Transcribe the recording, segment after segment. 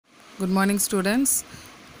Good morning, students.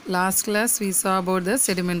 Last class we saw about the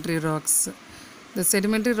sedimentary rocks. The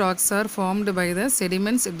sedimentary rocks are formed by the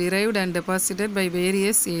sediments derived and deposited by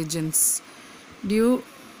various agents due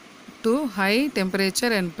to high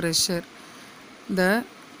temperature and pressure. The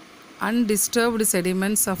undisturbed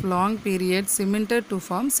sediments of long periods cemented to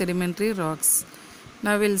form sedimentary rocks.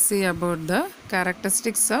 Now we'll see about the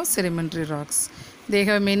characteristics of sedimentary rocks. They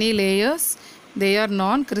have many layers. They are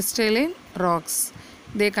non-crystalline rocks.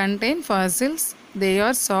 They contain fossils. They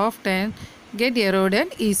are soft and get eroded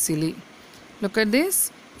easily. Look at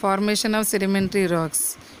this formation of sedimentary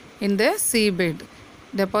rocks in the seabed,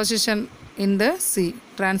 deposition in the sea,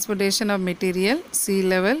 transportation of material, sea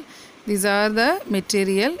level. These are the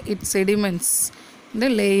material, its sediments, the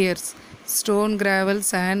layers, stone, gravel,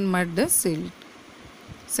 sand, mud, silt.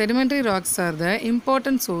 Sedimentary rocks are the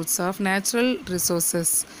important source of natural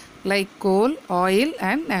resources like coal, oil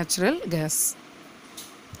and natural gas.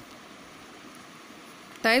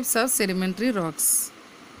 Types of sedimentary rocks.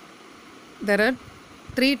 There are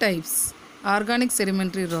three types. Organic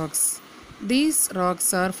sedimentary rocks. These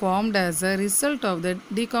rocks are formed as a result of the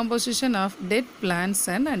decomposition of dead plants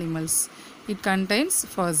and animals. It contains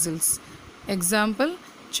fossils. Example: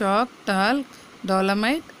 chalk, talc,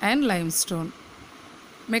 dolomite and limestone.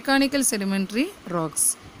 Mechanical sedimentary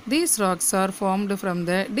rocks. These rocks are formed from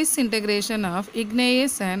the disintegration of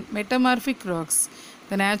igneous and metamorphic rocks.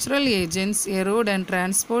 The natural agents erode and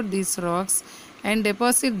transport these rocks and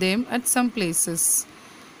deposit them at some places.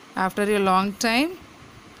 After a long time,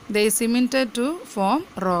 they cemented to form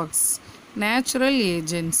rocks. Natural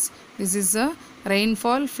agents. This is a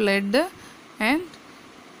rainfall, flood and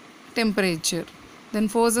temperature. Then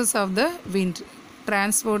forces of the wind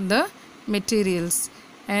transport the materials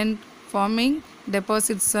and forming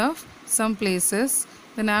deposits of some places.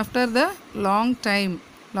 Then after the long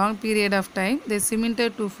period of time, they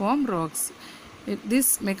cemented to form rocks.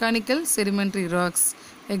 These mechanical sedimentary rocks.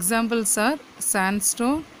 Examples are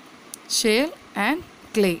sandstone, shale and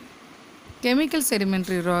clay. Chemical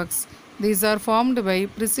sedimentary rocks. These are formed by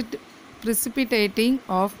precipitating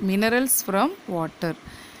of minerals from water.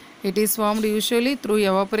 It is formed usually through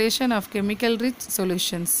evaporation of chemical rich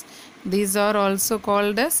solutions. These are also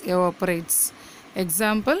called as evaporites.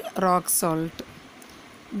 Example: rock salt.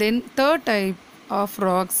 Then third type of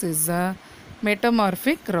rocks is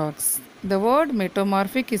metamorphic rocks. The word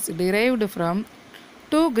metamorphic is derived from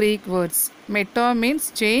two Greek words. Meta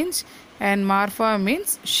means change and morpha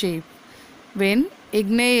means shape. When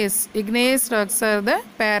igneous rocks are the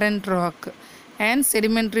parent rock and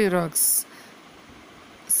sedimentary rocks.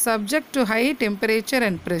 Subject to high temperature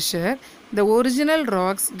and pressure, the original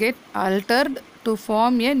rocks get altered to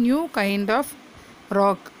form a new kind of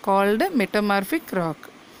rock called metamorphic rock.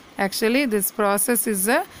 Actually, this process is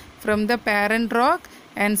from the parent rock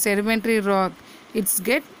and sedimentary rock. It's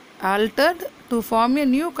get altered to form a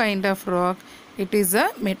new kind of rock. It is a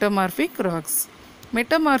metamorphic rocks.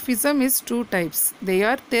 Metamorphism is two types. They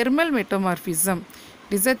are thermal metamorphism.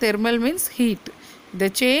 This is thermal means heat. The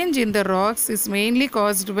change in the rocks is mainly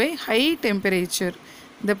caused by high temperature.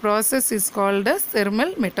 The process is called as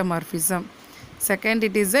thermal metamorphism. Second,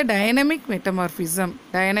 it is a dynamic metamorphism.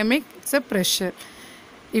 Dynamic is a pressure.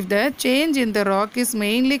 If the change in the rock is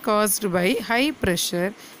mainly caused by high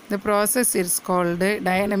pressure, the process is called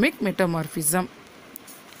dynamic metamorphism.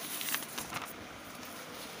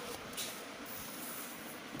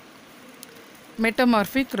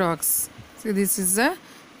 Metamorphic rocks. So this is the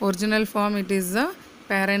original form. It is the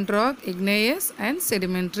parent rock, igneous and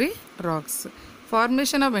sedimentary rocks.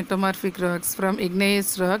 Formation of metamorphic rocks: from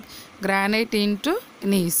igneous rock, granite into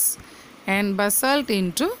gneiss and basalt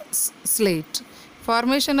into slate.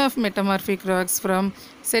 Formation of metamorphic rocks: from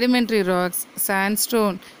sedimentary rocks,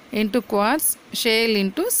 sandstone into quartz, shale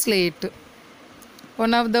into slate.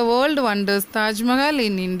 One of the world wonders, Taj Mahal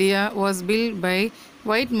in India, was built by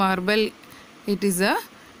white marble. It is a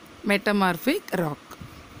metamorphic rock.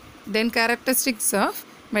 Then characteristics of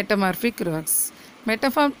metamorphic rocks.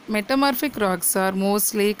 Metamorphic rocks are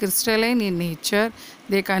mostly crystalline in nature.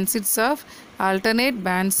 They consist of alternate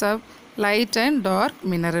bands of light and dark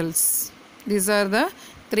minerals. These are the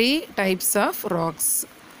three types of rocks.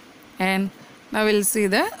 And now we'll see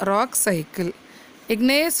the rock cycle.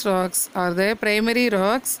 Igneous rocks are the primary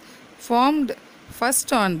rocks formed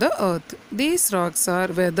first on the earth. These rocks are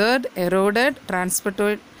weathered, eroded,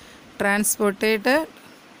 transported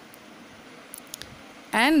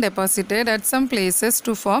and deposited at some places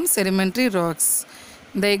to form sedimentary rocks.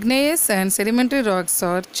 The igneous and sedimentary rocks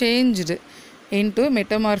are changed into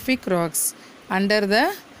metamorphic rocks under the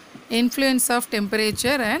influence of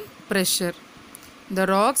temperature and pressure. The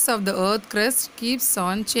rocks of the earth crust keeps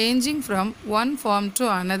on changing from one form to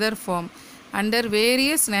another form under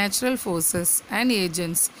various natural forces and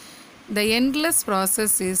agents. The endless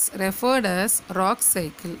process is referred as rock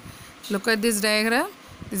cycle. Look at this diagram.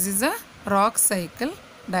 This is a rock cycle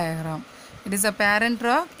diagram. It is a parent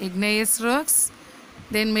rock, igneous rocks,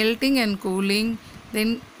 then melting and cooling,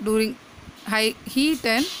 then during high heat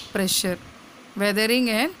and pressure, weathering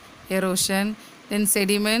and erosion, then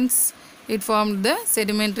sediments. It formed the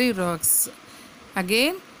sedimentary rocks.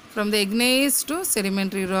 Again, from the igneous to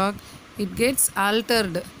sedimentary rock, it gets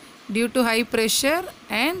altered due to high pressure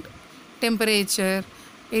and temperature.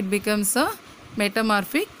 It becomes a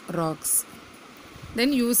metamorphic rocks.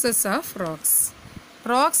 Then uses of rocks.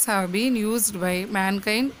 Rocks have been used by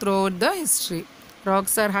mankind throughout the history.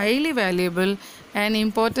 Rocks are highly valuable and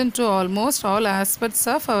important to almost all aspects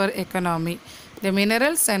of our economy. The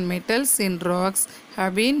minerals and metals in rocks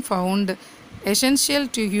have been found essential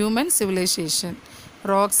to human civilization.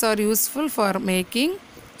 Rocks are useful for making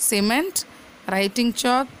cement, writing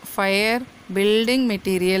chalk, fire, building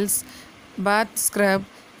materials, bath scrub,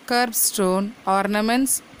 curbstone,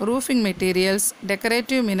 ornaments, roofing materials,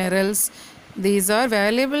 decorative minerals. These are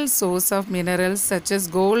valuable source of minerals such as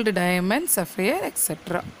gold, diamond, sapphire,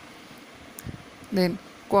 etc. Then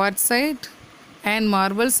quartzite and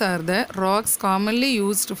marbles are the rocks commonly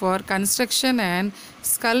used for construction and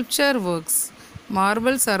sculpture works.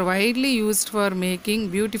 Marbles are widely used for making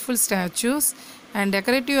beautiful statues and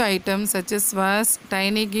decorative items such as vase,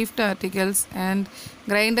 tiny gift articles, and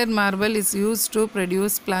grinded marble is used to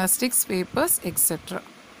produce plastics, papers, etc.